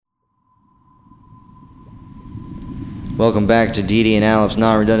Welcome back to Didi and Alif's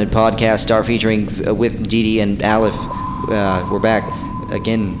non-redundant podcast, star featuring with Didi and Alif. We're back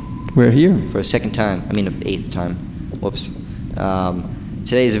again. We're here for a second time. I mean, eighth time. Whoops.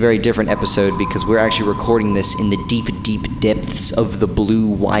 Today is a very different episode because we're actually recording this in the deep, deep depths of the blue,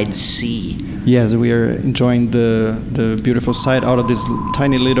 wide sea. Yes, we are enjoying the beautiful sight out of this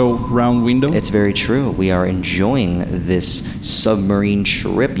tiny little round window. It's very true. We are enjoying this submarine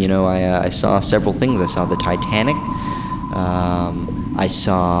trip. You know, I saw several things. I saw the Titanic. I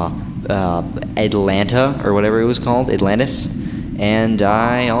saw Atlanta, or whatever it was called, Atlantis. And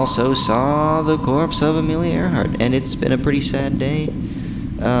I also saw the corpse of Amelia Earhart. And it's been a pretty sad day.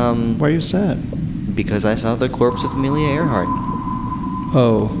 Why are you sad? Because I saw the corpse of Amelia Earhart.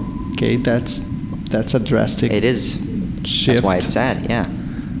 Oh, okay, that's a drastic It is. shift. That's why it's sad, yeah.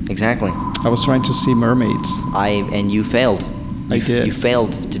 Exactly. I was trying to see mermaids. And you failed. I did. You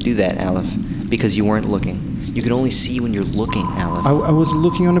failed to do that, Alif, because you weren't looking. You can only see when you're looking, Alif. I was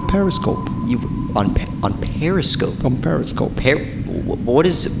looking on a periscope. On Periscope. On Periscope.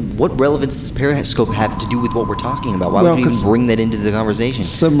 What relevance does Periscope have to do with what we're talking about? Why would you even bring that into the conversation?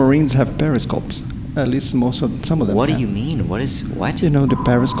 Submarines have periscopes. At least some of them. What have. do you mean? What? You know, the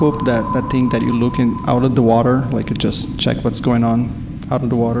periscope, that thing that you look out of the water, like it just check what's going on out of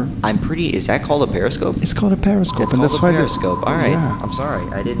the water. Is that called a periscope? It's called a periscope. It's called a periscope. All right. Yeah. I'm sorry.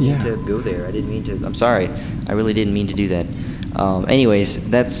 I didn't mean to go there. I'm sorry. I really didn't mean to do that. Anyways,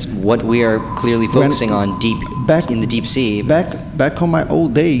 that's what we are clearly focusing on in the deep sea. Back on my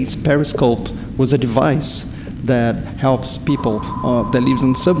old days, periscope was a device that helps people that lives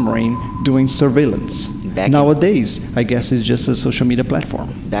in submarine doing surveillance. Nowadays, I guess it's just a social media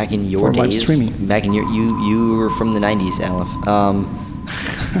platform. Back in your for days, live streaming. Back in you were from the 90s, Alif.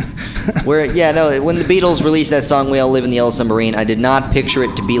 When the Beatles released that song "We All Live in the Yellow Submarine," I did not picture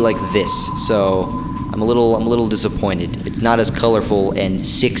it to be like this. So I'm a little disappointed. It's not as colorful and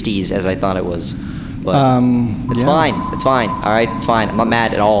 60s as I thought it was. But it's fine. It's fine. All right, it's fine. I'm not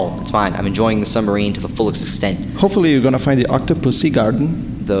mad at all. It's fine. I'm enjoying the submarine to the fullest extent. Hopefully, you're gonna find the Octopussy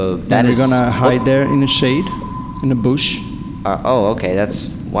Garden. You're gonna hide there in the shade, in the bush. Okay.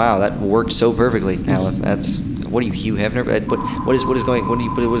 Wow. That worked so perfectly, Alif. What are you, Hugh Hefner? What is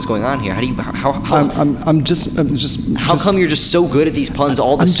going on here? I'm just. How come you're just so good at these puns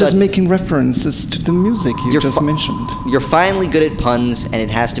all of a sudden? I'm just making references to the music you just mentioned. You're finally good at puns, and it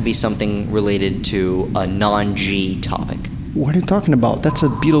has to be something related to a non-G topic. What are you talking about? That's a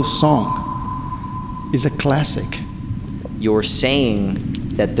Beatles song. It's a classic. You're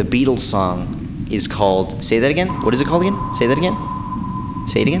saying that the Beatles song is called. Say that again. What is it called again? Say that again.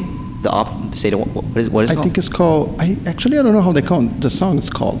 Say it again. What is it called? I think it's called. I don't know how they call it. The song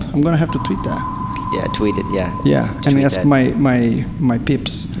is called. I'm gonna have to tweet that. Yeah, tweet it. Yeah. Yeah, and ask my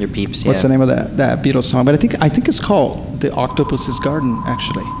peeps. Your peeps. What's the name of that Beatles song? But I think it's called "The Octopus's Garden."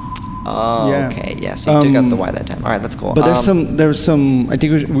 Actually. Oh, yeah. Okay. Yeah. So you took out the Y that time. All right, that's cool. But there's some. I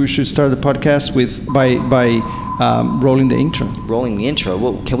think we should start the podcast by rolling the intro. Rolling the intro.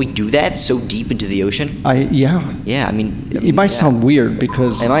 Well, can we do that so deep into the ocean? Yeah. Yeah. I mean, it might sound weird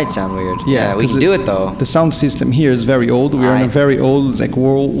because. It might sound weird. Yeah. We can do it though. The sound system here is very old. We are in a very old, it's like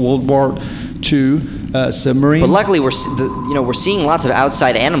World War II submarine. But luckily, we're seeing lots of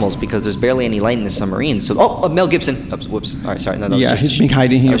outside animals because there's barely any light in the submarine. So, Mel Gibson. Oops, whoops. All right, sorry. No, he's been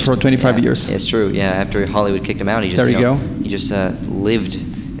hiding here for 25 years. It's true. Yeah, after Hollywood kicked him out, he just lived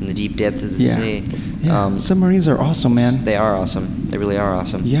in the deep depths of the sea. Yeah. Submarines are awesome, man. They are awesome. They really are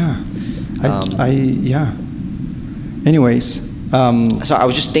awesome. Yeah. Anyways. So I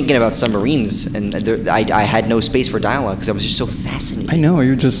was just thinking about submarines, and I had no space for dialogue because I was just so fascinated. I know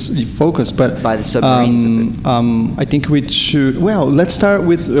you focused, but by the submarines. I think we should. Well, let's start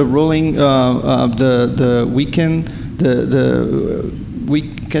with rolling the weekend.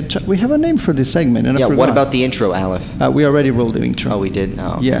 We have a name for this segment, and I forgot. What about the intro, Alif? We already rolled the intro. Oh, we did.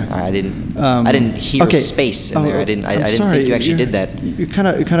 Oh, yeah. I didn't hear space in there. I didn't think you actually did that. You kind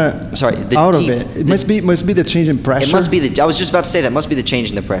of. Sorry. Out of it. It must be the change in pressure. It must be I was just about to say that must be the change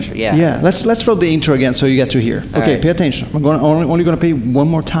in the pressure. Yeah. Yeah. Let's roll the intro again so you get to hear. Okay. Right. Pay attention. I'm only going to pay one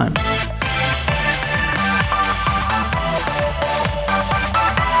more time.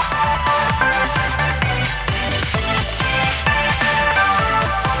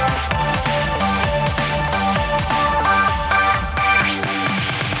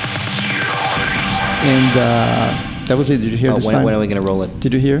 And that was it. Did you hear this time? When are we going to roll it?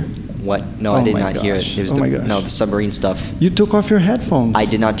 Did you hear? What? No, I did not hear it. It was the submarine stuff. You took off your headphones. I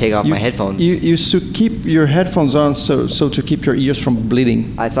did not take off my headphones. You used to keep your headphones on so to keep your ears from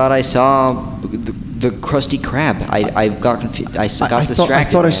bleeding. I thought I saw the Krusty Krab. I got confused. I got distracted. I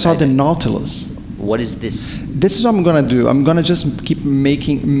thought I saw the Nautilus. What is this? This is what I'm gonna do. I'm gonna just keep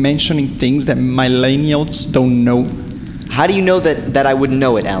mentioning things that millennials don't know. How do you know that I wouldn't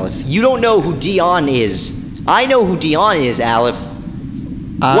know it, Aleph? You don't know who Dion is. I know who Dion is, Aleph.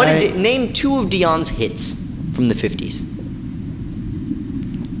 Name 2 of Dion's hits from the 50s.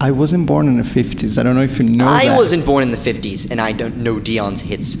 I wasn't born in the 50s. I don't know if you know that. I wasn't born in the 50s, and I don't know Dion's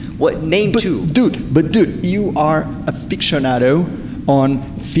hits. Name 2. Dude, you are a aficionado on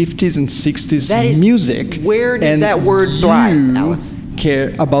 50s and 60s music. Where does that word thrive, Aleph?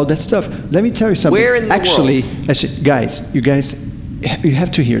 Care about that stuff. Let me tell you something. Where in the world? Guys, you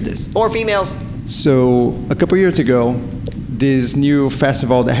have to hear this. Or females. So a couple years ago, this new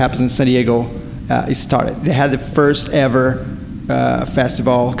festival that happens in San Diego started. They had the first ever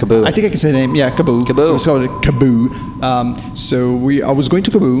festival. Kaboo. I think I can say the name. Yeah, Kaboo. Kaboo. It was called Kaboo. I was going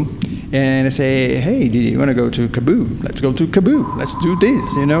to Kaboo, and I say, hey, do you want to go to Kaboo? Let's go to Kaboo. Let's do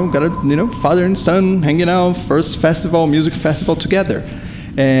this. Father and son hanging out, first music festival together.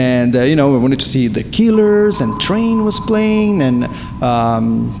 And we wanted to see the Killers, and Train was playing, and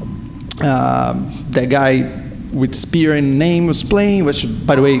that guy with Spear in name was playing, which,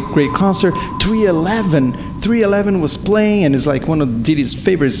 by the way, great concert. 311 was playing, and it's like one of Diddy's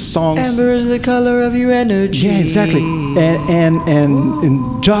favorite songs. Amber is the color of your energy. Yeah, exactly.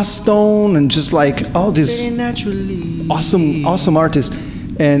 And Joss Stone, and just like all these awesome artists.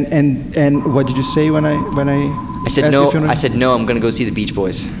 And what did you say when I said no? I said no. I'm gonna go see the Beach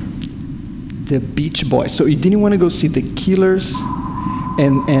Boys. The Beach Boys. So you didn't want to go see the Killers?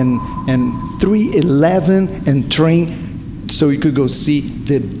 And 311 and Train, so you could go see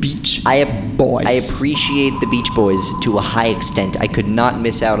the Beach Boys. I appreciate the Beach Boys to a high extent. I could not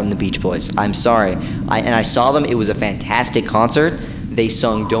miss out on the Beach Boys. I'm sorry. I saw them. It was a fantastic concert. They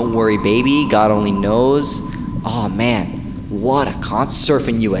sung "Don't Worry, Baby," "God Only Knows." Oh man, what a concert!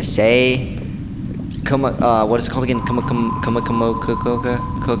 Surfing USA. What is it called again? Karma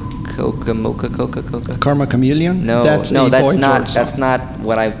Chameleon? No, that's not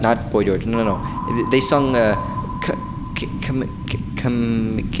what Boy George. No. They sung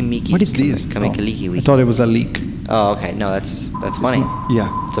Kamiki. What is this? Kamikaliki. I thought it was a leak. Oh, okay. No, that's funny.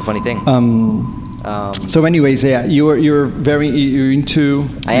 Yeah. It's a funny thing. So anyways, yeah, you're into.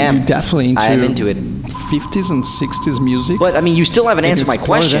 I am. You're definitely into. I am into it. 50s and 60s music. But I mean, you still haven't answered my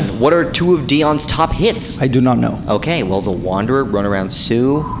question. That. What are 2 of Dion's top hits? I do not know. Okay, well, The Wanderer, Runaround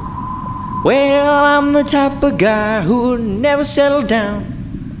Sue. Well, I'm the type of guy who never settled down.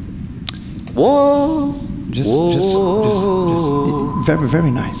 Whoa. Just very, very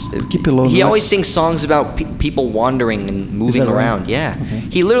nice. Keep it low. He always sings songs about people wandering and moving around. Right? Yeah. Okay.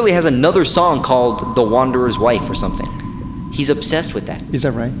 He literally has another song called The Wanderer's Wife or something. He's obsessed with that. Is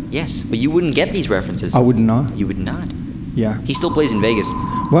that right? Yes, but you wouldn't get these references. I would not. You would not. Yeah. He still plays in Vegas.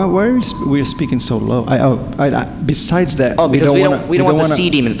 Well, why are we speaking so low? Besides that, because we don't want the sea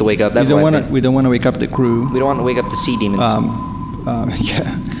demons to wake up. That's why we don't want to wake up the crew. We don't want to wake up the sea demons.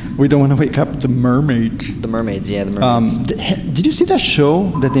 Yeah. We don't want to wake up the mermaids. The mermaids, yeah, the mermaids. Did you see that show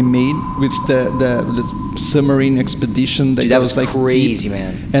that they made with the submarine expedition? Dude, that was like crazy, deep,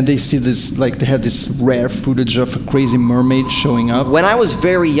 man. And they see this, like they had this rare footage of a crazy mermaid showing up. When I was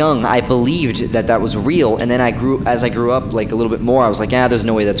very young, I believed that was real, and then as I grew up, like a little bit more, I was like, there's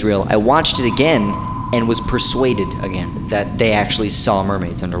no way that's real. I watched it again and was persuaded again that they actually saw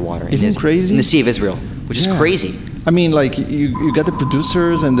mermaids underwater. Isn't it crazy? In the Sea of Israel, which is crazy. I mean, like you got the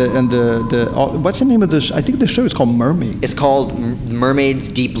producers and the what's the name of the show? I think the show is called Mermaids. It's called Mermaids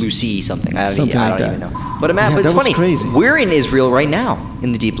Deep Blue Sea something. I don't even know. But it's funny. Crazy. We're in Israel right now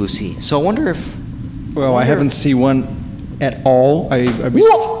in the Deep Blue Sea. So I wonder if. Well, I haven't seen one at all.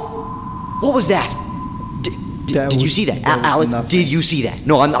 What was that? Did you see that? Alex, did you see that?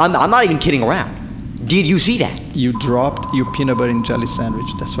 No, I'm not even kidding around. Did you see that? You dropped your peanut butter and jelly sandwich.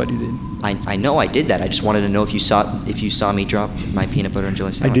 That's what you did. I know I did that. I just wanted to know if you saw me drop my peanut butter and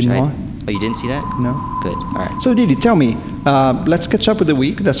jelly sandwich. I did not. Oh, you didn't see that? No. Good. All right. So Didi, tell me. Let's catch up with the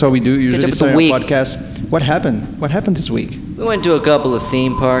week. That's what we do usually. Start our podcast. What happened? What happened this week? We went to a couple of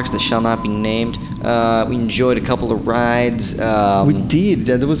theme parks that shall not be named. We enjoyed a couple of rides. We did.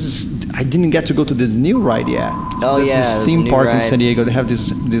 There was this, I didn't get to go to the new ride yet. Oh, there's this theme park in San Diego. They have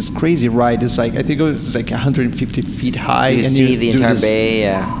this crazy ride. It's like, I think it's like 150 feet high. You can see the entire bay.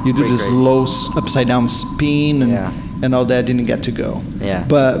 Yeah. You do this low upside down spin and all that. Didn't get to go. Yeah.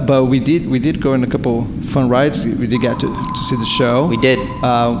 But we did go on a couple fun rides. We did get to see the show. We did.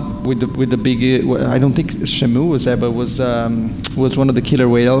 With the big. I don't think Shamu was there, but was one of the killer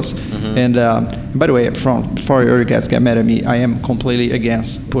whales. Mm-hmm. And by the way, before you guys get mad at me, I am completely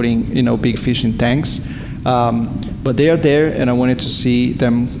against putting big fish in tanks. But they are there, and I wanted to see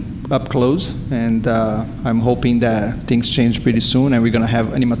them up close, and I'm hoping that things change pretty soon, and we're gonna have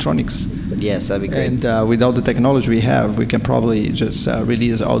animatronics. Yes, that'd be great. And with all the technology we have, we can probably just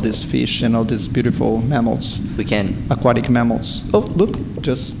release all these fish and all these beautiful mammals. We can. Aquatic mammals. Oh, look!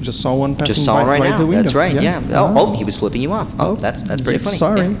 Just saw one passing Just saw him right now. the window. That's right. Yeah. Oh, he was flipping you off. Oh, that's pretty yeah, funny.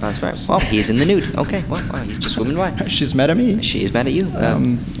 Sorry. Yeah, that's right. Well, he is in the nude. Okay. Well, he's just swimming by. She's mad at me. She is mad at you.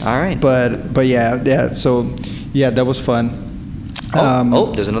 All right. But yeah. So yeah, that was fun.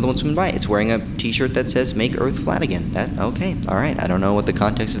 There's another one swimming by. It's wearing a T-shirt that says "Make Earth Flat Again." Okay, all right. I don't know what the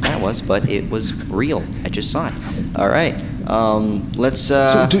context of that was, but it was real. I just saw it. All right. Let's.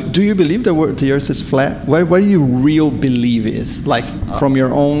 So do you believe that the Earth is flat? What do you real believe is like from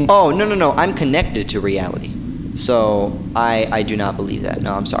your own? Oh no! I'm connected to reality, so I do not believe that.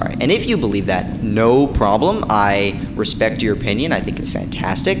 No, I'm sorry. And if you believe that, no problem. I respect your opinion. I think it's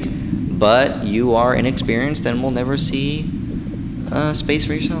fantastic, but you are inexperienced and will never see. Space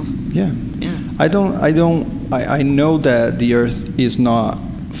for yourself. Yeah. I know that the Earth is not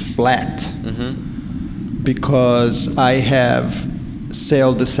flat because I have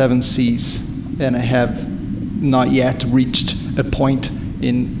sailed the 7 seas and I have not yet reached a point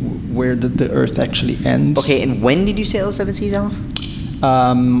in where the Earth actually ends. Okay, and when did you sail the 7 seas, Alf?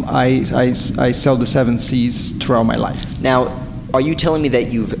 I sailed the 7 seas throughout my life. Now, are you telling me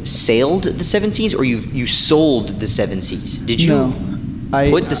that you've sailed the 7 seas, or you sold the 7 seas? Did you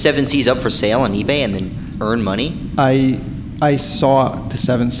put the 7 seas up for sale on eBay and then earn money? I saw the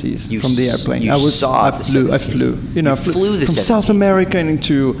 7 seas from the airplane. I flew. You know, flew the from 7 South seas. America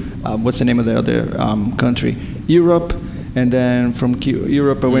into what's the name of the other country? Europe, and then from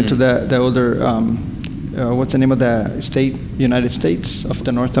Europe I went to the other. What's the name of the state? United States of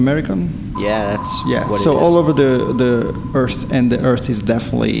the North America. Yeah, that's what so it is. all over the Earth, and the Earth is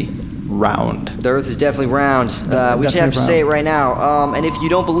definitely round. The Earth is definitely round. We just have to say it right now. And if you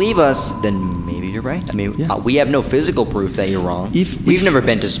don't believe us, then maybe you're right. I mean, we have no physical proof that you're wrong. We've never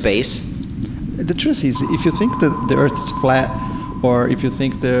been to space. The truth is, if you think that the Earth is flat, or if you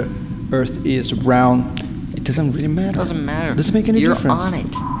think the Earth is round, it doesn't really matter. It doesn't matter. It doesn't make any difference. You're on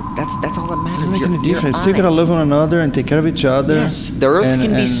it. That's all that matters. It doesn't make any difference. Still gotta love one another and take care of each other. Yes, the Earth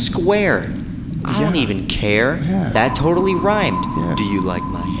can be square. I don't even care. Yeah. That totally rhymed. Yeah. Do you like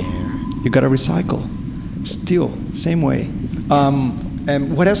my hair? You gotta recycle. Still, same way.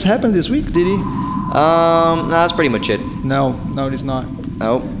 And what else happened this week, Didi? No, that's pretty much it. No, it is not.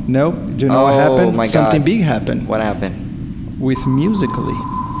 Nope. No. Do you know what happened? My God. Something big happened. What happened? With Musical.ly.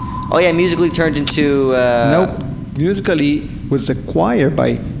 Oh yeah, Musical.ly turned into. Nope. Musical.ly was acquired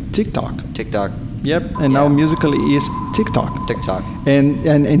by TikTok. Yep, and now Musical.ly is TikTok. And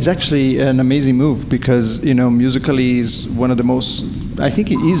it's actually an amazing move because, you know, Musical.ly is one of the most, I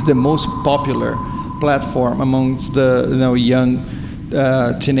think it is the most popular platform amongst the, you know, young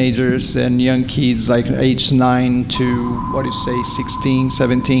teenagers and young kids, like age 9 to 16,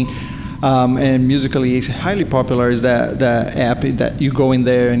 17. And Musical.ly is highly popular. Is the app that you go in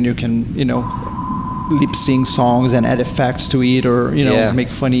there and you can, you know, lip sync songs and add effects to it, or make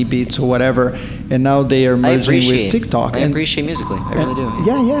funny beats or whatever. And now they are merging with TikTok. I appreciate Musical.ly. I really do.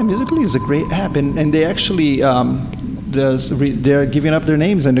 Yeah, Musical.ly is a great app, and they actually they're giving up their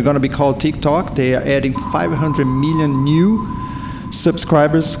names and they're going to be called TikTok. They are adding 500 million new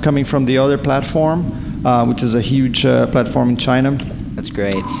subscribers coming from the other platform, which is a huge platform in China. That's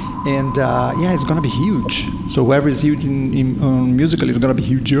great. And it's going to be huge. So whoever is huge on Musical.ly is going to be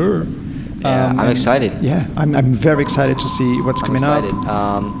huger. Yeah, I'm excited. Yeah, I'm very excited to see what's coming up.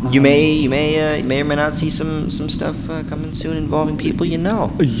 You may or may not see some stuff coming soon involving people you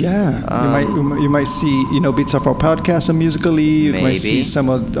know. Yeah, you might see bits of our podcast on Musical.ly. You might see some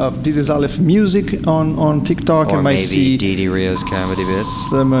of This Is Aleph music on TikTok. Or you might maybe see Didi Rio's comedy bits.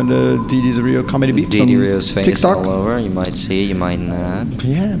 Some of the Didi's Rio comedy bits. Didi Rio's famous TikTok. all over. You might see, you might not.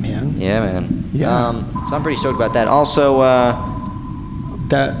 Yeah, man. Yeah. So I'm pretty stoked about that. Also.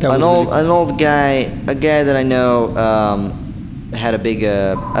 An old guy, a guy that I know, had a big.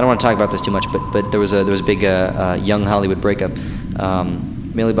 I don't want to talk about this too much, but there was a big young Hollywood breakup.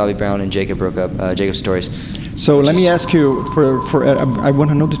 Millie Bobby Brown and Jacob broke up. Jacob's Stories. So let me ask you for I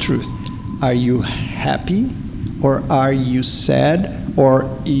want to know the truth. Are you happy, or are you sad, or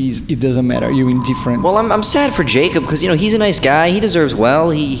it doesn't matter? Are you indifferent? Well, I'm sad for Jacob because he's a nice guy. He deserves well.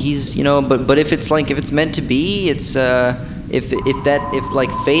 He's but if it's meant to be, it's. If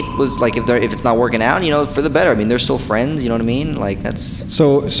fate was like if it's not working out, for the better. I mean, they're still friends. You know what I mean? Like that's.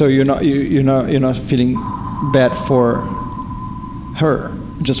 So you're not feeling bad for her,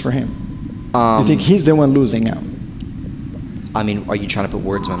 just for him. You think he's the one losing out? I mean, are you trying to put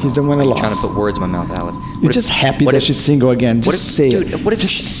words in my mouth? He's the one I lost. Trying to put words in my mouth, Aleph. You're just happy that she's single again. Just say it. Dude,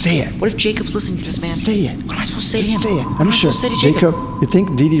 Just say it. What if Jacob's listening to this, man? Say it. What am I supposed to say to him? Just say it. What am I'm I sure. supposed to say to Jacob? You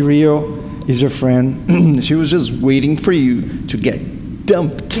think Didi Rio is your friend? She was just waiting for you to get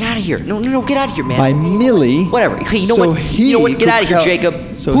dumped. Get out of here. No, get out of here, man. By Millie. Whatever. Okay, you know so what? You know what? Get out of here,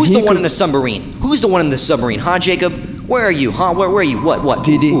 Jacob. So Who's the one could- in the submarine? Who's the one in the submarine? Huh, Jacob? Where are you? Huh? Where are you? What?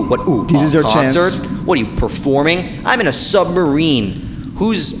 Didi, Ooh, what? Ooh, this is your concert? chance. What are you performing? I'm in a submarine.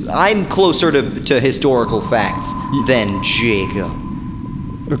 I'm closer to historical facts than Jacob.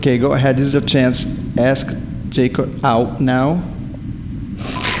 Okay, go ahead. This is your chance. Ask Jacob out now.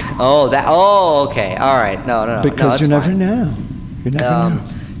 Oh, okay. All right. No. Because no, you never fine. know. You never know.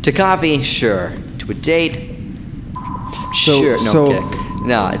 To coffee, sure. To a date, So- sure. No, so- I'm kidding.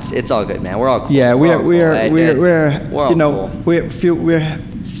 No, it's all good, man. We're all cool. Yeah, We're all cool. we're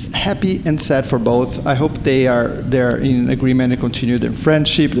happy and sad for both. I hope they're in agreement and continue their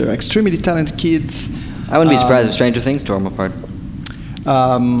friendship. They're extremely talented kids. I wouldn't be surprised if Stranger Things tore them apart.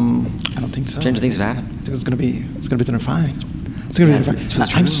 I don't think so. Stranger Things have happened. I think it's gonna be fine. It's gonna be fine. it's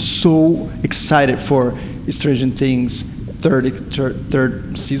what's I'm true. so excited for Stranger Things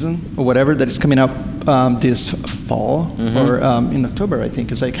third season or whatever that is coming up this fall or in October. I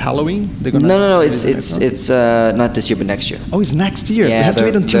think it's like Halloween. They're gonna No. release it, It's not this year, but next year. Oh, it's next year. Yeah, we have to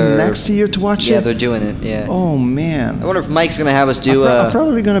wait until they're- next year to watch it. Yeah, they're doing it. Yeah. Oh man. I wonder if Mike's gonna have us do. I'm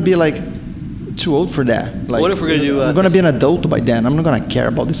probably gonna be like too old for that. Like, What if we're gonna do, I'm gonna be an adult by then. I'm not gonna care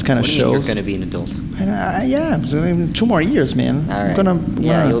about this kind of what do you mean shows. you're gonna be an adult? Yeah, so in 2 more years, man. All right. I'm gonna.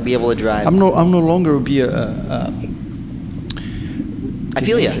 Yeah, you'll be able to drive. I'm no longer be a I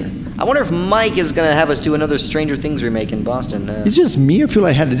feel you. I wonder if Mike is gonna have us do another Stranger Things remake in Boston. It's just me. I feel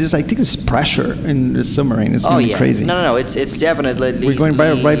I had this. I think it's pressure in the submarine. It's gonna be crazy. No. It's definitely. We're going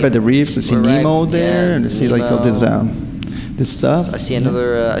right by the reefs to see We're Nemo right- there yeah, and to see like all this stuff. I see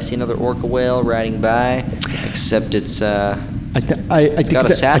another orca whale riding by, except it's. I think got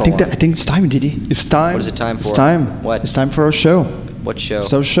a saddle on it. I think it's time, Didi. It's time. What is it time for? It's time. What? It's time for our show. What show?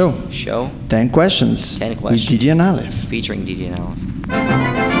 So show. Show 10 questions. 10 With questions. Didi and Aleph. Featuring Didi and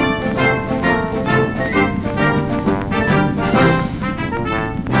Aleph.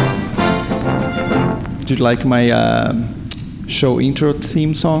 Do you like my show intro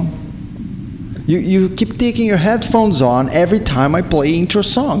theme song? You keep taking your headphones on every time I play intro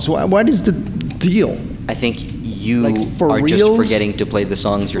songs. What is the deal? I think you Like, for are just reals? forgetting to play the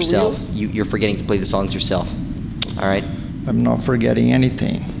songs For yourself. reals? You're forgetting to play the songs yourself. All right. I'm not forgetting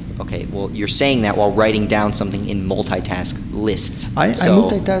anything. Okay, well, you're saying that while writing down something in multitask lists. I So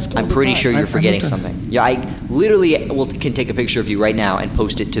multitask all I'm the pretty time. sure you're I forgetting multi- something. Yeah, I literally can take a picture of you right now and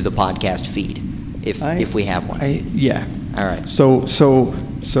post it to the podcast feed if we have one. Yeah. All right.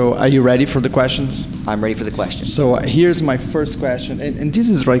 So are you ready for the questions? I'm ready for the questions. So here's my first question, and this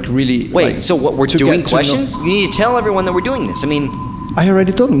is like really. Wait, like, so what we're to doing get to know- questions? You need to tell everyone that we're doing this. I mean, I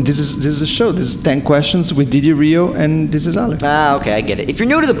already told them this is a show. This is 10 questions with Didi Rio, and this is Aleph. okay, I get it. If you're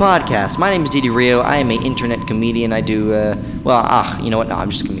new to the podcast, my name is Didi Rio. I am an internet comedian. I do, you know what? No, I'm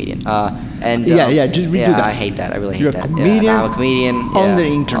just a comedian. Just redo that. I hate that. I really hate You're a that. comedian Yeah, I'm a comedian on the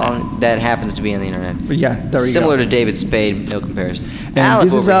internet. that happens to be on the internet. Yeah, there you Similar go. to David Spade, no comparisons. And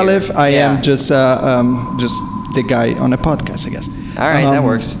this is over here. Aleph. I Yeah. am just the guy on a podcast, I guess. All right, that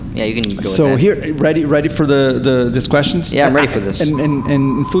works. Yeah, you can go So with that. here, ready for these questions? Yeah, I'm ready for this. And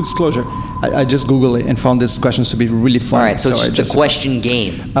in full disclosure, I just Googled it and found these questions to be really fun. All right, so it's I just the question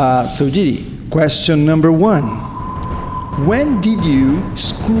game. So Didi, question number 1. When did you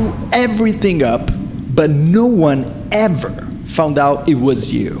screw everything up, but no one ever found out it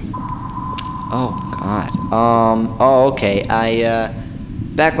was you? Oh God. Okay.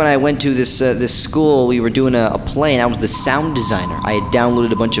 Back when I went to this school, we were doing a play, and I was the sound designer. I had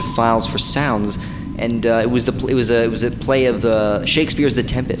downloaded a bunch of files for sounds, and it was a play of Shakespeare's The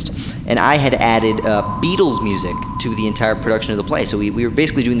Tempest, and I had added Beatles music to the entire production of the play. So we were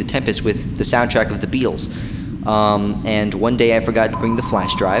basically doing The Tempest with the soundtrack of the Beatles. And one day I forgot to bring the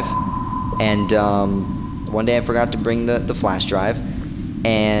flash drive, and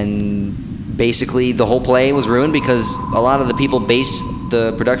and basically the whole play was ruined because a lot of the people based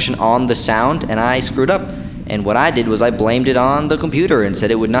the production on the sound, and I screwed up. And what I did was I blamed it on the computer and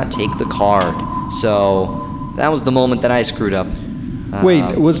said it would not take the card. So that was the moment that I screwed up.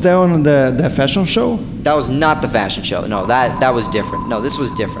 Wait, was that on the fashion show? That was not the fashion show. No, that was different. No, this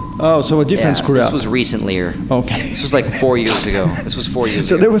was different. Oh, so a different screw this up. was recently. Okay. This was like 4 years ago. This was 4 years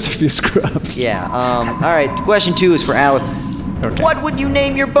So ago. there was a few screw ups. Yeah. All right. Question 2 is for Aleph. Okay. What would you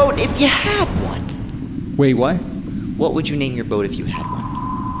name your boat if you had one? Wait, what? What would you name your boat if you had one?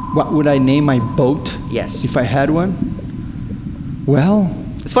 What would I name my boat? Yes. If I had one? Well,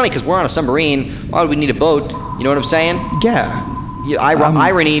 It's funny because we're on a submarine. Why would we need a boat? You know what I'm saying? yeah. Yeah,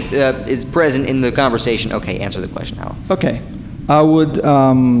 irony is present in the conversation. Okay, answer the question, Hal. Okay. I would.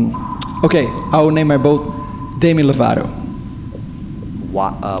 Okay, I would name my boat Demi Lovato.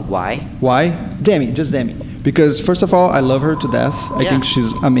 Why? Why? Demi, just Demi. Because first of all, I love her to death. I Yeah. think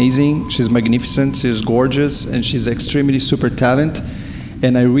she's amazing. She's magnificent. She's gorgeous, and she's extremely super talented.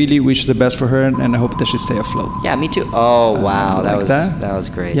 And I really wish the best for her, and I hope that she stay afloat. Yeah, me too. Oh wow, Like that was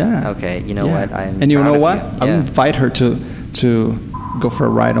great. Yeah. Okay, you know Yeah. what? I'm. And you proud know of what? you. I Yeah. would invite her to go for a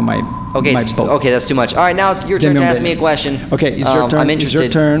ride on my Okay, my boat. okay, that's too much. All right, now it's your turn Demi to on ask Demi. me a question. Okay, it's your turn. I'm It's interested. your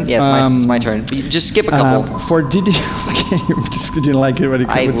turn. Yes, it's my turn. But you just skip a couple. For Didi, okay, you just didn't like it when it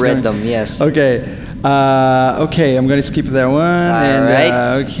I comes read to- them. Yes. Okay, okay, I'm gonna skip that one. All right.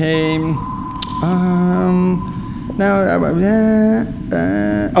 Okay. Now.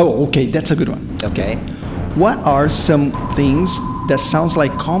 Oh, okay, that's a good one. Okay. What are some things that sounds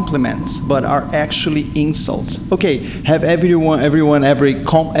like compliments but are actually insults? Okay, have everyone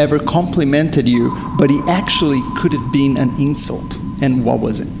ever complimented you, but it actually could have been an insult? And what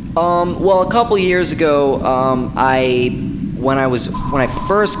was it? Well, a couple years ago, when I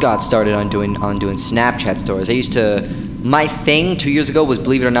first got started on doing Snapchat stories, my thing 2 years ago was,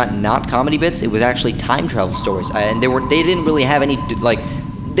 believe it or not comedy bits. It was actually time travel stories, and they didn't really have any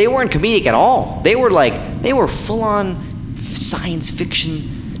they weren't comedic at all. They were full on science fiction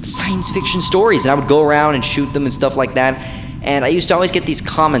stories, and I would go around and shoot them and stuff like that. And I used to always get these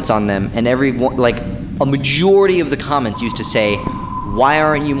comments on them, and a majority of the comments used to say, "Why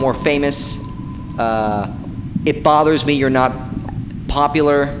aren't you more famous? It bothers me you're not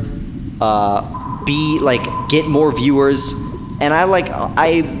popular. Get more viewers." And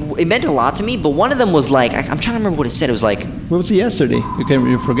it meant a lot to me. But one of them was like, I'm trying to remember what it said. It was like, What was it yesterday?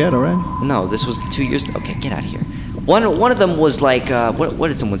 You forget already? no, this was 2 years. Okay, get out of here. One of them was like, what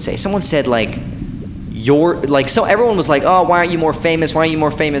did someone say? Someone said like, so everyone was like, "Oh, why aren't you more famous? Why aren't you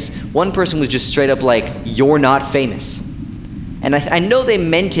more famous?" One person was just straight up like, "You're not famous." And I know they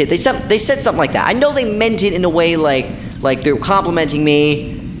meant it. They said something like that. I know they meant it in a way like they're complimenting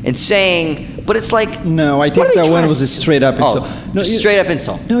me and saying, but it's like, No, I what think are they that trying one to was a straight up insult. No, straight up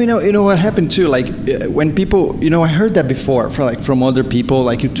insult. No, you know what happened too. Like when people, I heard that before from other people,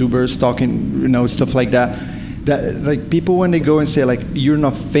 like YouTubers talking, stuff like that. That like people when they go and say like you're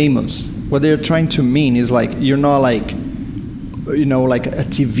not famous, what they're trying to mean is like you're not like, like a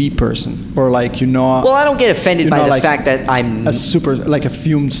TV person or like Well, I don't get offended by the fact that I'm a super like a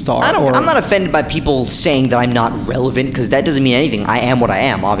film star. I'm not offended by people saying that I'm not relevant, because that doesn't mean anything. I am what I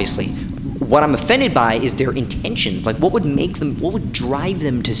am, obviously. What I'm offended by is their intentions. Like, what would drive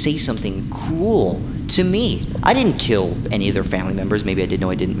them to say something cruel to me? I didn't kill any of their family members. Maybe I did. No,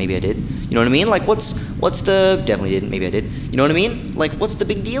 I didn't. Maybe I did. You know what I mean? Like, definitely didn't. Maybe I did. You know what I mean? Like, what's the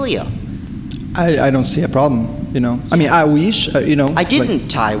big dealio? I don't see a problem. I mean, I wish. I didn't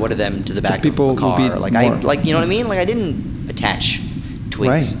tie one of them to the back of a car. You know what I mean? Like, I didn't attach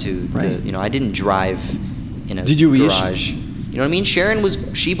twigs to the. I didn't drive in a Did you garage. Wish? You know what I mean?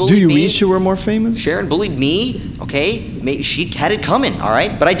 She bullied me. Do you wish you were more famous? Sharon bullied me. Okay, maybe she had it coming. All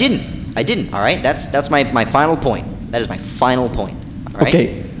right, but I didn't. All right, that's my final point. That is my final point. All right?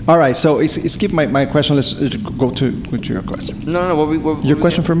 Okay. All right. So skip my question. Let's go to your question. No. Your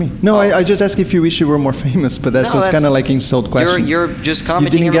question for me? No, I just asked if you wish you were more famous, but that's kind of like insult question. You're just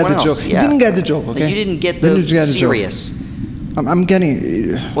commenting. You didn't get the else. joke. Yeah. You didn't get the joke. Okay. You didn't get the serious. I'm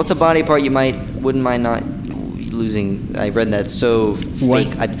getting. What's a body part you wouldn't mind not losing? I read that so what?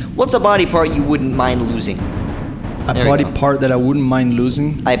 fake. What's a body part you wouldn't mind losing? A body part that I wouldn't mind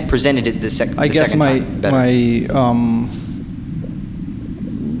losing. I presented it the second time. I guess my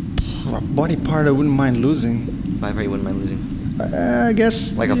body part I wouldn't mind losing. Body part you wouldn't mind losing. I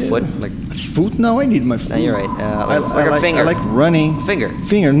guess like a foot, like a foot. No, I need my foot. No, you're right. Like a finger. I like running.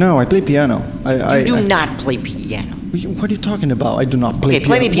 Finger. No, I play piano. You do not play piano. What are you talking about? I do not play piano. Okay,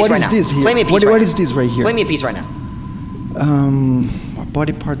 play me a piece right now. What is this here? Play me a piece right now. What is this right here? Play me a piece right now.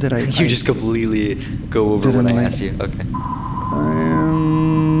 Body part that I. You just completely go over when I asked you. Okay.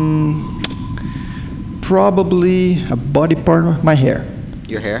 Probably a body part. My hair.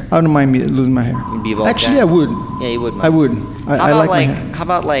 Your hair? I don't mind losing my hair. Actually, I would. Yeah, you would. I would. I like my hair. How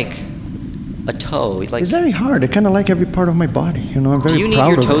about like a toe? Like, it's very hard. I kind of like every part of my body. I'm very proud of it. Do you need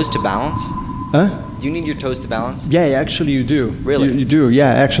your toes to balance? Huh? Do you need your toes to balance? Yeah, actually you do. Really? You do. Yeah,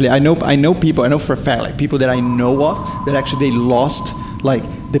 actually, I know people. I know for a fact, like people that I know of, that actually they lost like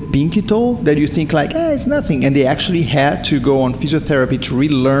the pinky toe. That you think like, it's nothing, and they actually had to go on physiotherapy to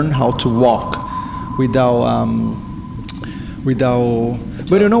relearn how to walk without.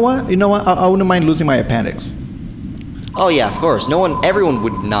 But you know what? I wouldn't mind losing my appendix. Oh yeah, of course. Everyone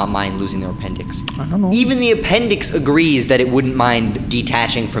would not mind losing their appendix. I don't know. Even the appendix agrees that it wouldn't mind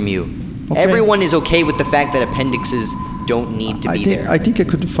detaching from you. Okay. Everyone is okay with the fact that appendixes don't need to be there. I think I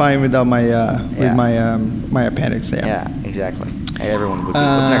could fine without my with my appendix. Yeah. Yeah, exactly. Everyone would be.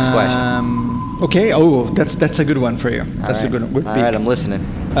 What's the next question? Okay. Oh, that's a good one for you. That's All a good one. All right, I'm listening.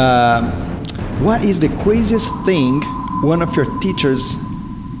 What is the craziest thing one of your teachers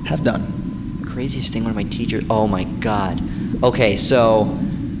have done? Craziest thing one of my teachers. Oh my God. Okay, so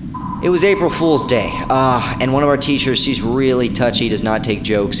it was April Fool's Day, and one of our teachers, she's really touchy, does not take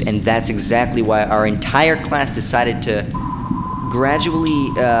jokes, and that's exactly why our entire class decided to gradually,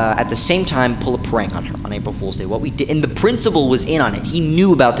 at the same time, pull a prank on her on April Fool's Day. What we did, and the principal was in on it. He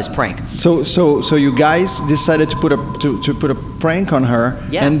knew about this prank. So you guys decided to put a prank on her,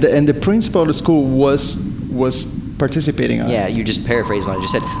 Yeah. and the principal of the school was participating on Yeah, it. you just paraphrased what I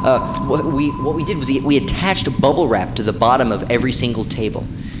just said. What we did was we attached bubble wrap to the bottom of every single table.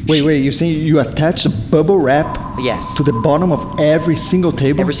 Wait, you're saying you attached a bubble wrap Yes. to the bottom of every single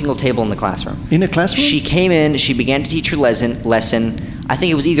table? Every single table in the classroom. In a classroom? She came in, she began to teach her lesson. I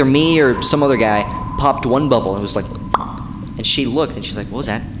think it was either me or some other guy popped one bubble. It was like, and she looked and she's like, what was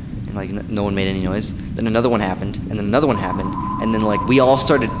that? And like no one made any noise. Then another one happened, and then another one happened, and then like we all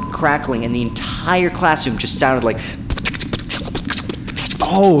started crackling, and the entire classroom just sounded like.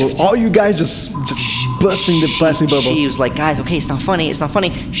 Oh, all you guys just busting the plastic bubbles. She was like, guys, okay, it's not funny, it's not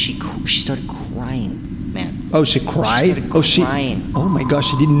funny. She started crying, man. Oh, she cried? She started crying. Oh my gosh,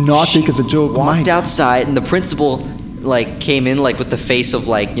 she did not take it as a joke. Walked outside, and the principal like came in like with the face of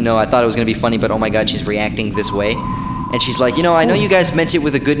like, I thought it was gonna be funny, but oh my God, she's reacting this way. And she's like, I know you guys meant it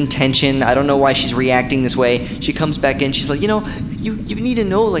with a good intention. I don't know why she's reacting this way. She comes back in. She's like, you need to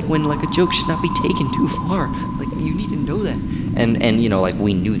know like when like a joke should not be taken too far. Like you need to know that. And like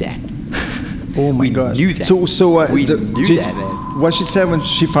we knew that. Oh my God. Knew that. So we knew that, man. What she said when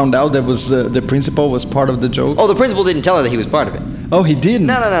she found out that was the principal was part of the joke? Oh, the principal didn't tell her that he was part of it. Oh, he didn't?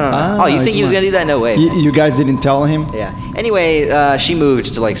 No. Oh, you think he was gonna do that? No way. You guys didn't tell him? Yeah. Anyway, she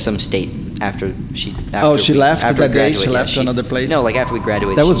moved to like some state after she. She left after that day. graduated. She left to another place. No, like after we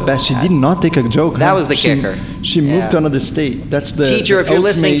graduated. That was bad. She did not take a joke. That huh? was the kicker. She moved to another state. That's the teacher. If you're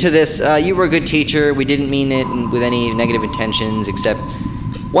listening to ultimate- this, you were a good teacher. We didn't mean it with any negative intentions, except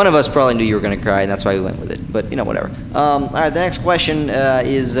one of us probably knew you were going to cry, and that's why we went with it. But whatever. All right. The next question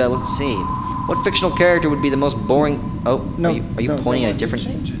is let's see. What fictional character would be the most boring? Oh, No, are you pointing at a different?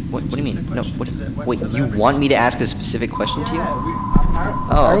 What do you mean? No. Wait, you want me to ask a specific question to you?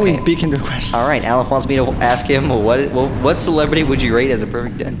 Are okay. we picking the question? All right, Aleph wants me to ask him, what celebrity would you rate as a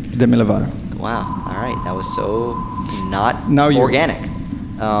perfect 10? Demi Lovato. Wow, all right, that was so not Now you- organic.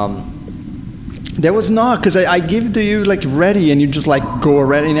 That was not, because I give it to you like ready, and you just like go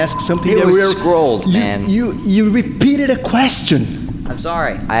already and ask something. It that was we're- scrolled, man. You repeated a question. I'm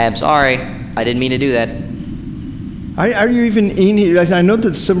sorry. I am sorry. I didn't mean to do that. Are you even in here? Like, I know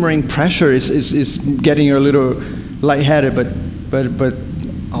that submarine pressure is getting you a little lightheaded, but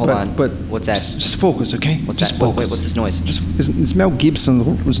Hold on. But What's that? Just focus, okay? What's just that? Wait, focus. what's this noise? It's Mel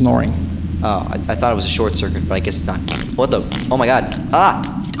Gibson snoring. Oh, I thought it was a short circuit, but I guess it's not. What the? Oh my God!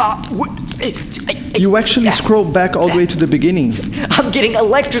 What? You actually scrolled back all the way to the beginning. I'm getting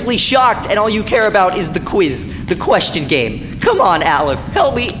electrically shocked, and all you care about is the quiz, the question game. Come on, Aleph,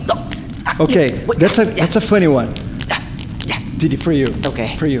 help me. Okay, that's a funny one. Did it for you?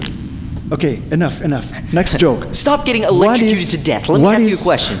 Okay. For you. Okay, enough. Next joke. Stop getting electrocuted to death. Let me ask you a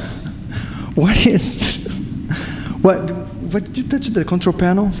question. What did you touch the control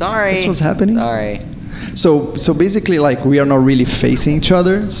panel? Sorry. That's what's happening? Sorry. So basically, like, we are not really facing each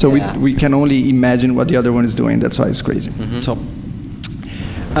other, so Yeah. we can only imagine what the other one is doing. That's why it's crazy. Mm-hmm. So,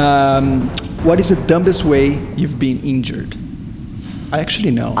 what is the dumbest way you've been injured? I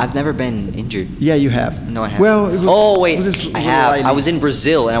actually know. I've never been injured. Yeah, you have. No, I haven't. Well, it was, oh wait, it was this I little have. lady. I was in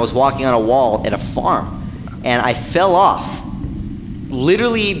Brazil and I was walking on a wall at a farm, and I fell off.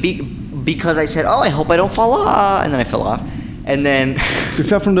 Literally because I said, "Oh, I hope I don't fall off," and then I fell off, and then. You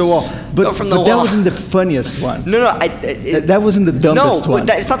fell from the wall. But, Fell from the but that wall. wasn't the funniest one. No, That wasn't the dumbest no, one.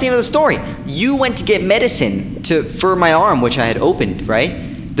 No, it's not the end of the story. You went to get medicine for my arm, which I had opened, right?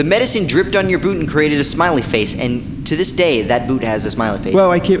 The medicine dripped on your boot and created a smiley face, and to this day, that boot has a smiley face.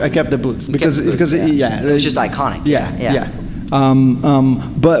 Well, I kept the boots because the boots, yeah. It was just iconic. Yeah.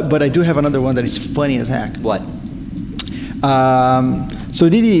 But I do have another one that is funny as heck. What? So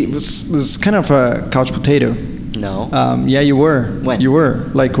Didi was kind of a couch potato. No. Yeah, you were. When? You were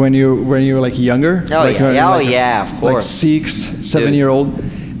like when you were like younger. Oh, like, yeah. like of course. Like 6, 7 Dude. year old.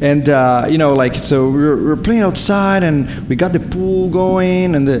 And like, so we were playing outside, and we got the pool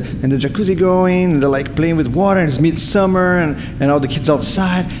going and the jacuzzi going, and they're like playing with water, and it's midsummer, and all the kids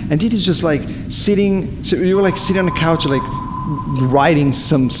outside, and Didi's just like sitting. So we were like sitting on the couch, like writing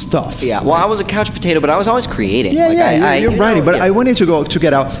some stuff. Yeah. Well, I was a couch potato, but I was always creating. Yeah, like, you're writing. But I wanted to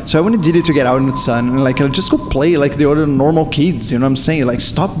get out. So I wanted Didi to get out in the sun and like just go play like the other normal kids. You know what I'm saying? Like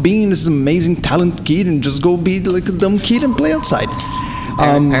stop being this amazing talent kid and just go be like a dumb kid and play outside.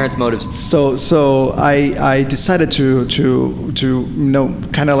 Parents' motives. So I decided to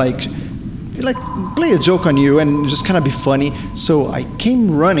kind of like play a joke on you and just kind of be funny. So I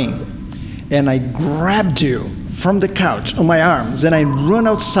came running and I grabbed you from the couch on my arms, and I run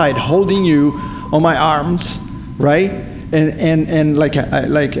outside holding you on my arms, right? And like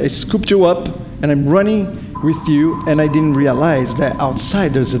I scooped you up, and I'm running with you, and I didn't realize that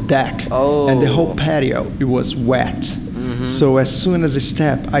outside there's a deck, and the whole patio, it was wet. Mm-hmm. So as soon as I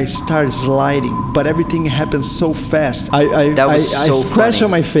step, I start sliding, but everything happened so fast. I scratched funny.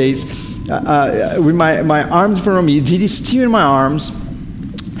 on my face with my arms in front of me, Didi still in my arms.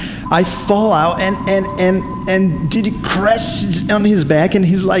 I fall out and Didi crashes on his back, and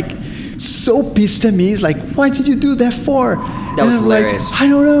he's like so pissed at me. He's like, "Why did you do that for?" That was hilarious. Like, I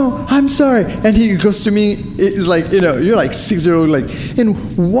don't know. I'm sorry. And he goes to me. It's like, you're like 6-year-old, like, and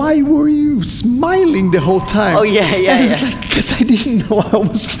why were you smiling the whole time? Oh yeah. And I was like, because I didn't know I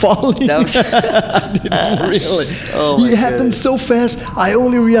was falling. That was I didn't really. Oh it happened so fast. I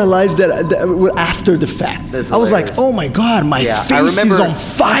only realized that after the fact. I was like, oh my God, my face is on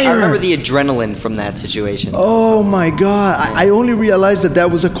fire. I remember the adrenaline from that situation. Oh my God! I only realized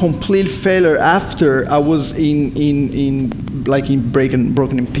that was a complete failure after I was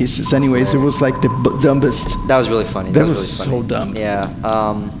broken in pieces. Anyways, it was like the dumbest. That was really funny. That was really so dumb. Yeah.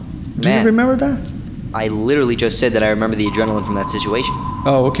 Do you remember that? I literally just said that I remember the adrenaline from that situation.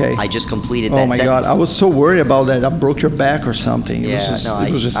 Oh, okay. I just completed that. Oh my sentence. God! I was so worried about that. I broke your back or something. It was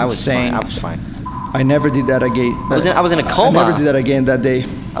just insane. I was fine. I never did that again. I was in a coma. I never did that again that day.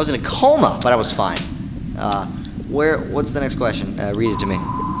 I was in a coma, but I was fine. What's the next question? Read it to me.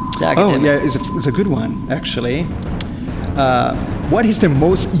 It's a good one, actually. What is the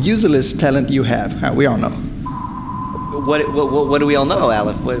most useless talent you have? We all know. What do we all know,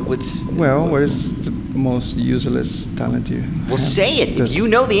 Aleph? What is the most useless talent you have? Well, say it. If you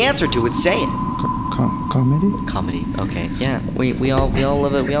know the answer to it, say it. Comedy? Comedy. Okay. Yeah. We all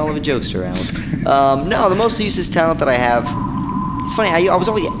love it. We all love a jokester, Aleph. No, the most useless talent that I have. It's funny. I was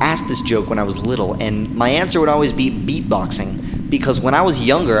always asked this joke when I was little, and my answer would always be beatboxing. Because when I was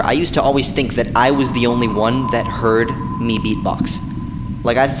younger, I used to always think that I was the only one that heard me beatbox.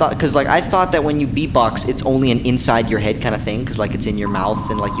 Like I thought that when you beatbox, it's only an inside your head kind of thing, because like it's in your mouth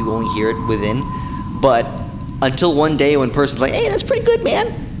and like you only hear it within. But until one day when a person's like, "Hey, that's pretty good,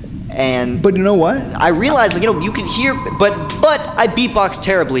 man," but you know what? I realized you can hear, but I beatbox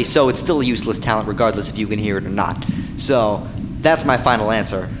terribly, so it's still a useless talent regardless if you can hear it or not. So that's my final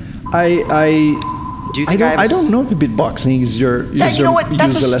answer. Do you think I don't know if beatboxing is your you know what?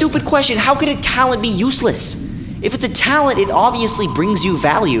 That's a useless stupid question. How could a talent be useless? If it's a talent, it obviously brings you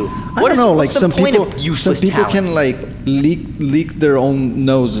value. I don't know. Like some people can like lick their own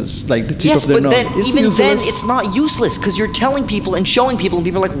noses, like the tip of their nose. Yes, but even then, it's not useless because you're telling people and showing people, and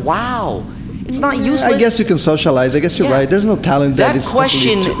people are like, "Wow." It's not useless. I guess you can socialize. I guess you're right. There's no talent that is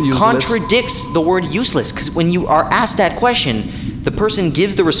question useless. Contradicts the word useless, because when you are asked that question, the person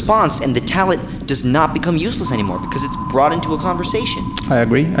gives the response and the talent does not become useless anymore because it's brought into a conversation. I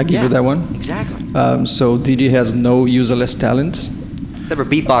agree. I give you that one. Exactly. So Didi has no useless talents. Except for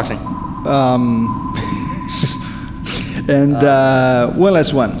beatboxing. And one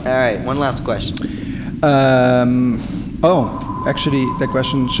last one. All right, one last question. Actually, that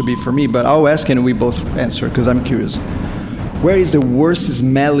question should be for me, but I'll ask and we both answer because I'm curious. Where is the worst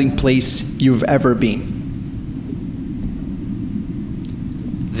smelling place you've ever been?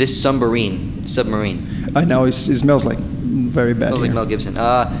 This submarine. I know it smells like very bad. It smells like Mel Gibson.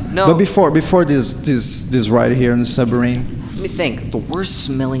 No. But before this ride here in the submarine. Let me think. The worst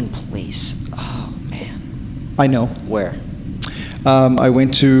smelling place. Oh man. I know. Where? I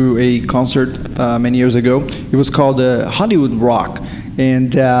went to a concert many years ago. It was called Hollywood Rock,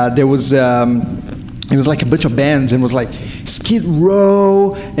 and there was it was like a bunch of bands, and it was like Skid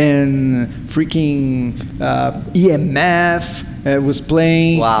Row and freaking EMF was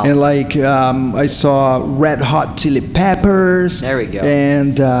playing. Wow. And like I saw Red Hot Chili Peppers. There we go.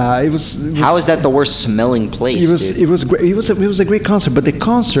 And it was How is that the worst smelling place? It was great. It was a great concert, but the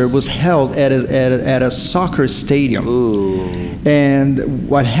concert was held at a soccer stadium. Ooh. And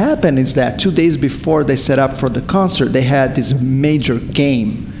what happened is that 2 days before they set up for the concert, they had this major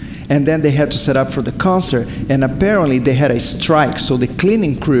game and then they had to set up for the concert, and apparently they had a strike, so the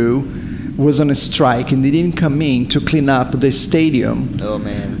cleaning crew was on a strike, and they didn't come in to clean up the stadium. Oh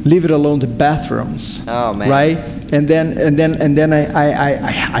man! Leave it alone the bathrooms. Oh man! Right? And then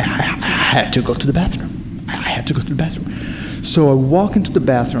I had to go to the bathroom. I had to go to the bathroom. So I walk into the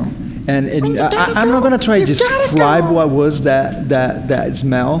bathroom, and I'm not gonna try to describe what was that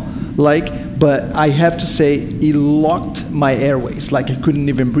smell like, but I have to say it locked my airways. Like I couldn't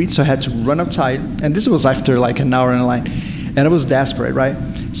even breathe, so I had to run outside. And this was after like an hour in line, and I was desperate, right?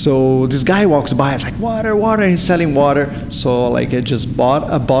 So this guy walks by. It's like water, and he's selling water. So like I just bought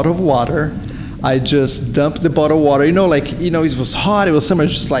a bottle of water. I just dumped the bottle of water. It was hot. It was summer.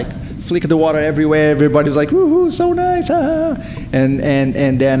 Just like flick the water everywhere. Everybody was like, "Woohoo, so nice!"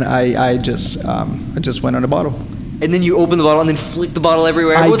 And then I just went on the bottle. And then you open the bottle and then flick the bottle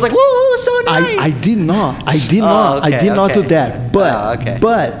everywhere. Everyone's like, "Woohoo, so nice!" I did not. I did not do that.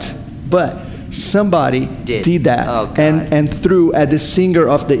 But somebody did that and threw at the singer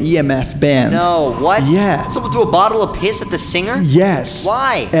of the EMF band. No, what? Yeah. Someone threw a bottle of piss at the singer? Yes.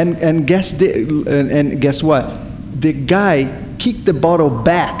 Why? And guess what? The guy kicked the bottle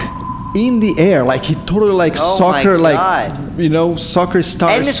back in the air, like he totally soccer, soccer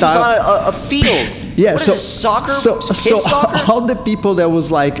star. And this was on a field. Yeah. What is this, soccer? Piss soccer? All the people that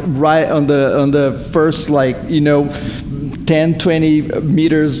was like right on the first 10, 20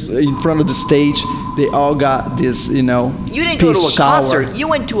 meters in front of the stage, they all got this, You didn't go to a concert. You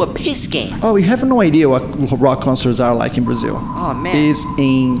went to a piss game. Oh, you have no idea what rock concerts are like in Brazil. Oh, man. This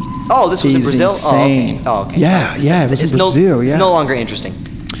was in Brazil? Insane. Oh, okay. Yeah, it was in Brazil. It's no longer interesting.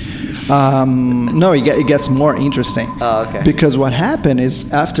 No, it gets more interesting. Oh, okay. Because what happened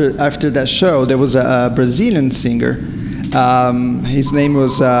is after that show, there was a Brazilian singer. His name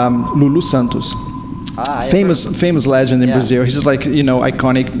was Lulu Santos. Famous legend in Brazil. He's just like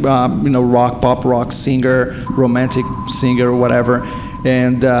iconic pop rock singer, romantic singer, whatever.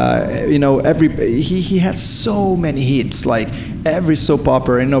 And he has so many hits. Like every soap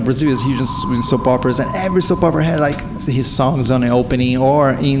opera, Brazil is huge in soap operas, and every soap opera had like his songs on the opening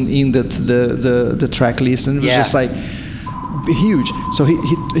or in the track list, and it was just like huge. So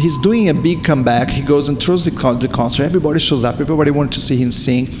he's doing a big comeback. He goes and throws the concert. Everybody shows up. Everybody wanted to see him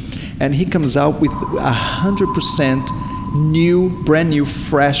sing. And he comes out with 100% brand new,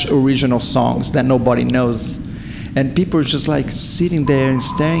 fresh, original songs that nobody knows. And people are just like sitting there and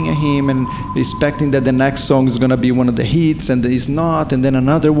staring at him and expecting that the next song is gonna be one of the hits, and it's not, and then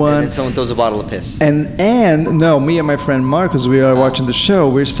another one. And then someone throws a bottle of piss. And no, me and my friend Marcus, we are watching the show.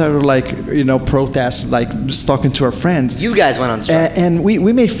 We started protest, just talking to our friends. You guys went on strike. And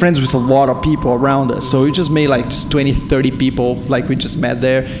we made friends with a lot of people around us. So we just made just 20, 30 people, we just met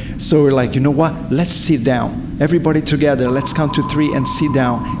there. So we're like, you know what? Let's sit down. Everybody together, let's count to 3 and sit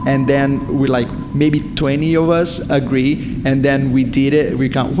down. And then we maybe 20 of us agree, and then we did it. We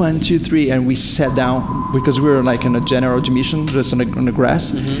count 1, 2, 3, and we sat down because we were in a general admission, just on the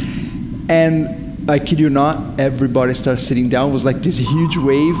grass. Mm-hmm. And I kid you not, everybody started sitting down. It was like this huge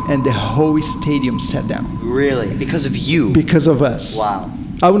wave, and the whole stadium sat down. Really? Because of you? Because of us. Wow.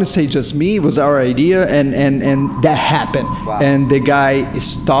 I wouldn't say just me. It was our idea, and that happened. Wow. And the guy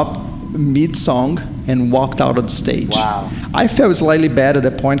stopped mid-song and walked out of the stage. Wow. I felt slightly bad at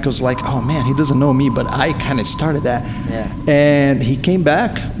that point because oh man, he doesn't know me, but I kind of started that. Yeah. And he came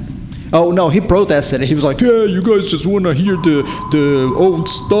back. Oh no, he protested. He was like, "Yeah, you guys just want to hear the old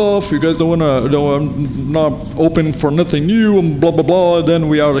stuff. You guys don't want to. I'm not open for nothing new. And blah blah blah." Then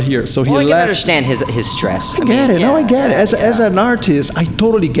we out of here. So he I left. can understand his stress. I get it. I get it. As an artist, I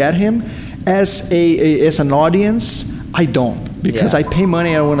totally get him. As an audience, I don't. Because I pay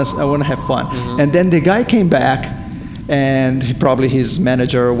money, I want to have fun. Mm-hmm. And then the guy came back, and his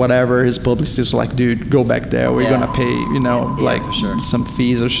manager or whatever, his publicist was like, "Dude, go back there. We're gonna pay, for sure. some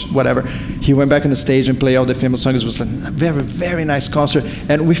fees or whatever." He went back on the stage and played all the famous songs. It was a very, very nice concert,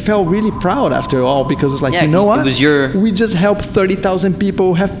 and we felt really proud after all because it was you know what? We just helped 30,000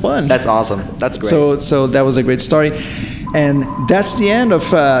 people have fun. That's awesome. That's great. So that was a great story. And that's the end of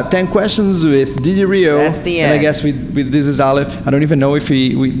 10 questions with Didi Rio. That's the end. And I guess this is Aleph. I don't even know if we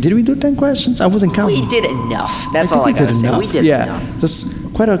did we do 10 questions? I wasn't counting. We did enough. That's all I gotta say. We did enough. There's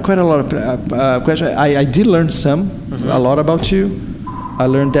quite a lot of questions. I did learn a lot about you. I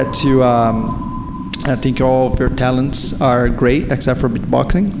learned that I think all of your talents are great except for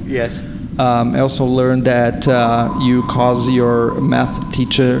beatboxing. Yes. I also learned that you caused your math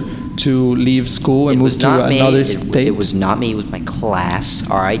teacher to leave school and move to another state. It was not me. It was my class.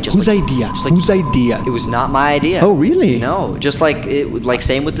 All right. Whose idea? Whose idea? It was not my idea. Oh, really? No. Just like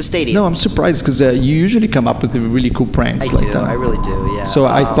same with the stadium. No, I'm surprised because you usually come up with really cool pranks like that. I really do. Yeah. So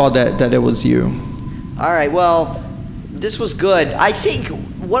I thought that it was you. All right. Well, this was good. I think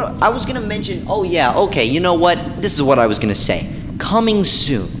what I was gonna mention. Oh yeah. Okay. You know what? This is what I was gonna say. Coming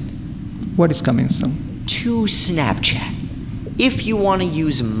soon. What is coming soon? To Snapchat. If you want to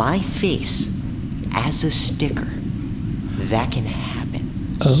use my face as a sticker, that can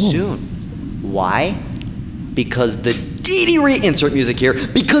happen soon. Why? Because the insert music here.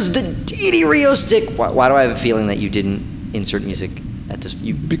 Because the DD Rio stick. Why do I have a feeling that you didn't insert music at this?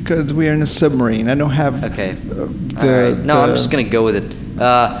 Because we are in a submarine. I don't have. Okay. No, I'm just gonna go with it.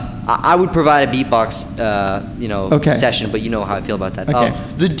 I would provide a beatbox, session, but you know how I feel about that. Okay.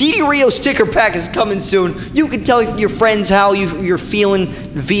 The DD Rio sticker pack is coming soon. You can tell your friends how you're feeling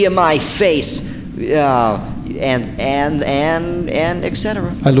via my face, and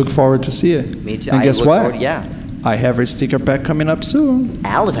etc. I look forward to see it. Me too. And guess what? Yeah. I have a sticker pack coming up soon.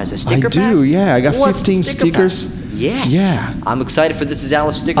 Aleph has a sticker pack? I do, yeah. I got What's 15 stickers. Pack? Yes. Yeah. I'm excited for this is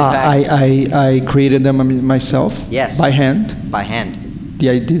Aleph sticker pack. I created them myself. Yes. By hand. By hand.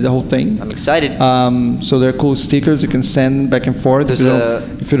 Yeah, I did the whole thing. I'm excited. So they're cool stickers you can send back and forth. If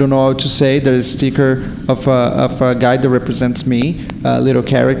you don't know what to say, there's a sticker of a guy that represents me, a little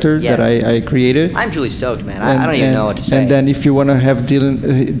character that I created. I'm truly stoked, man. I don't even know what to say. And then if you want to have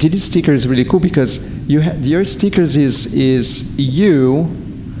Dylan, Diddy's sticker is really cool because your stickers is you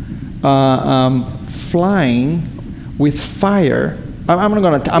flying with fire. I'm not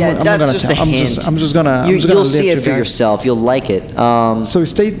gonna tell. I'm just gonna you'll see it for yourself. You'll like it. So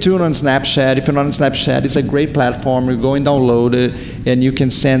stay tuned on Snapchat. If you're not on Snapchat, it's a great platform. You go and download it, and you can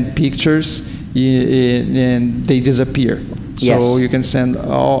send pictures, and they disappear. So you can send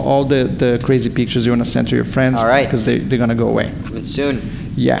all the crazy pictures you want to send to your friends. All right. Because they're gonna go away. Coming soon.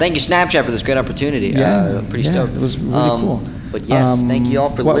 Yeah. Thank you, Snapchat, for this great opportunity. Yeah. Pretty stoked. It was really cool. But yes, thank you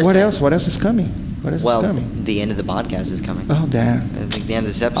all for listening. What else? What else is coming? What else is coming? The end of the podcast is coming. Oh, damn. I think the end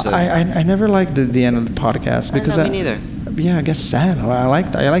of this episode. I never liked the end of the podcast because me neither. Yeah, I guess sad. I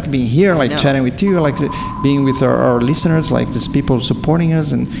like being here, chatting with you, I like being with our listeners, like these people supporting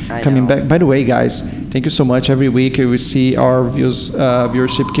us and coming back. By the way, guys, thank you so much. Every week we see our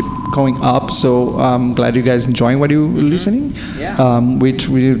viewership keep going up. So I'm glad you guys enjoying what you're listening. Yeah. Which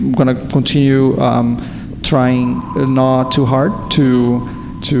we're gonna continue trying not too hard to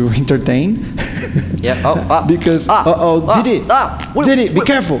entertain. Yeah. Because Diddy, be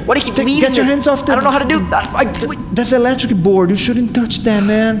careful. Why do you keep leaving Get your hands off that. I don't know how to do that. That's electric board. You shouldn't touch that,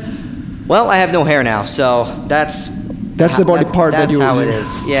 man. Well, I have no hair now, so that's the body part that you. That's how it is.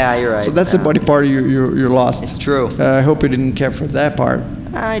 Yeah, you're right. So that's the body part you lost. It's true. I hope you didn't care for that part.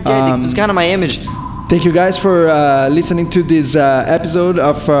 I did. It was kind of my image. Thank you guys for listening to this episode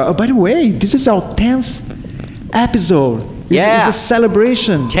of. By the way, this is our 10th episode. It's a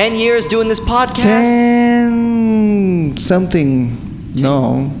celebration. 10 years doing this podcast. 10 something.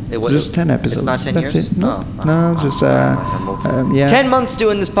 No, just 10 episodes. It's not 10 That's years? it. No, just yeah. 10 months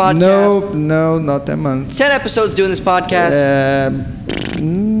doing this podcast. No, not 10 months. 10 episodes doing this podcast.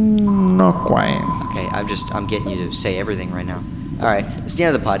 Not quite. Okay, I'm getting you to say everything right now. All right, it's the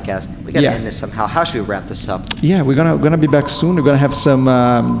end of the podcast. We gotta end this somehow. How should we wrap this up? Yeah, we're gonna be back soon. We're gonna have some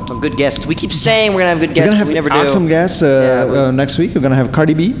good guests. We keep saying we're gonna have good guests. We never do. Awesome guests next week. We're gonna have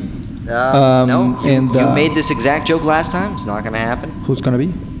Cardi B. No, you made this exact joke last time. It's not gonna happen. Who's gonna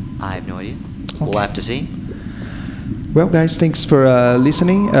be? I have no idea. Okay. We'll have to see. Well, guys, thanks for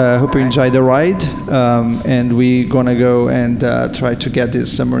listening. Hope you enjoyed the ride. And we're going to go and try to get this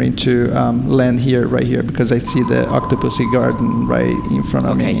submarine to land right here, because I see the Octopussy Garden right in front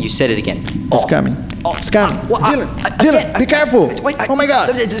of me. Okay, you said it again. It's coming. It's coming. Dylan, be careful. Wait, oh, my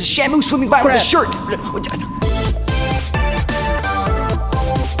God. There's Shamu swimming by with his shirt.